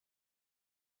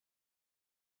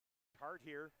Hart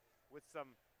here with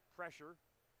some pressure.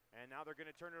 And now they're going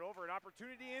to turn it over. An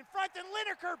opportunity in front, and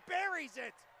Lineker buries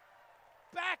it.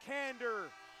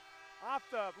 Backhander off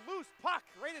the loose puck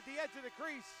right at the edge of the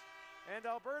crease. And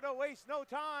Alberta wastes no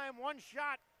time. One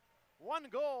shot, one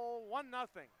goal, 1-0.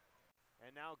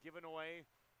 And now given away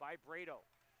by Brado.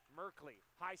 Merkley,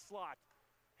 high slot,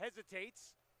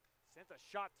 hesitates. Sent a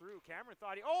shot through. Cameron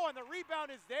thought and the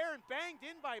rebound is there and banged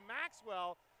in by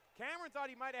Maxwell. Cameron thought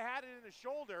he might have had it in the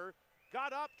shoulder.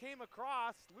 Got up, came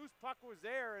across, loose puck was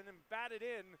there, and then batted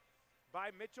in by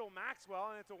Mitchell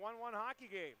Maxwell, and it's a 1-1 hockey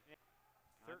game.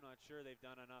 I'm not sure they've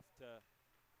done enough to.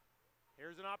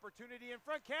 Here's an opportunity in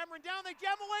front. Cameron down, they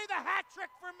jam away the hat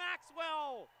trick for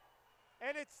Maxwell.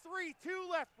 And it's 3-2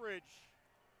 Lethbridge.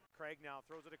 Craig now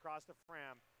throws it across to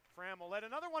Fram. Fram will let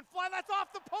another one fly. That's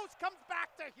off the post, comes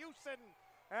back to Houston.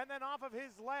 And then off of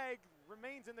his leg,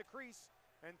 remains in the crease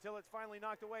until it's finally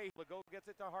knocked away. Legault gets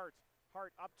it to Hart.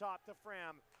 Hart up top to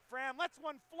Fram. Fram lets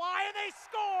one fly and they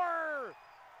score!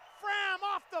 Fram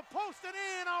off the post and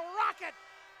in, a rocket!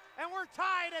 And we're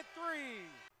tied at 3.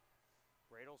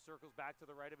 Bradel circles back to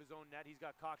the right of his own net. He's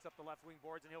got Cox up the left wing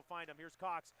boards and he'll find him. Here's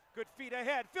Cox, good feet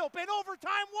ahead. Philp in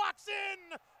overtime, walks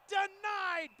in!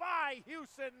 Denied by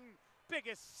Houston.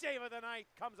 Biggest save of the night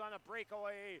comes on a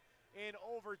breakaway in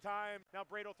overtime. Now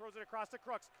Brado throws it across to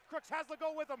Crooks. Crooks has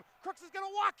Legault with him. Crooks is going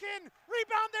to walk in.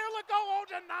 Rebound there,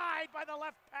 Legault denied by the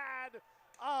left pad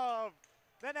of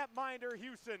the netminder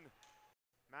Houston.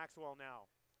 Maxwell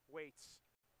now waits,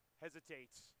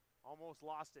 hesitates, almost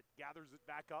lost it, gathers it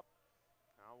back up.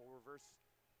 Now we'll reverse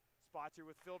spots here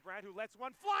with Phil Brandt, who lets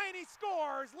one fly and he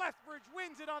scores. Lethbridge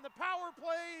wins it on the power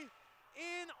play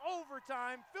in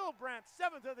overtime. Phil Brandt,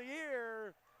 7th of the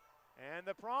year. And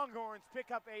the Pronghorns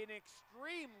pick up an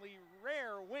extremely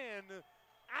rare win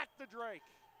at the Drake.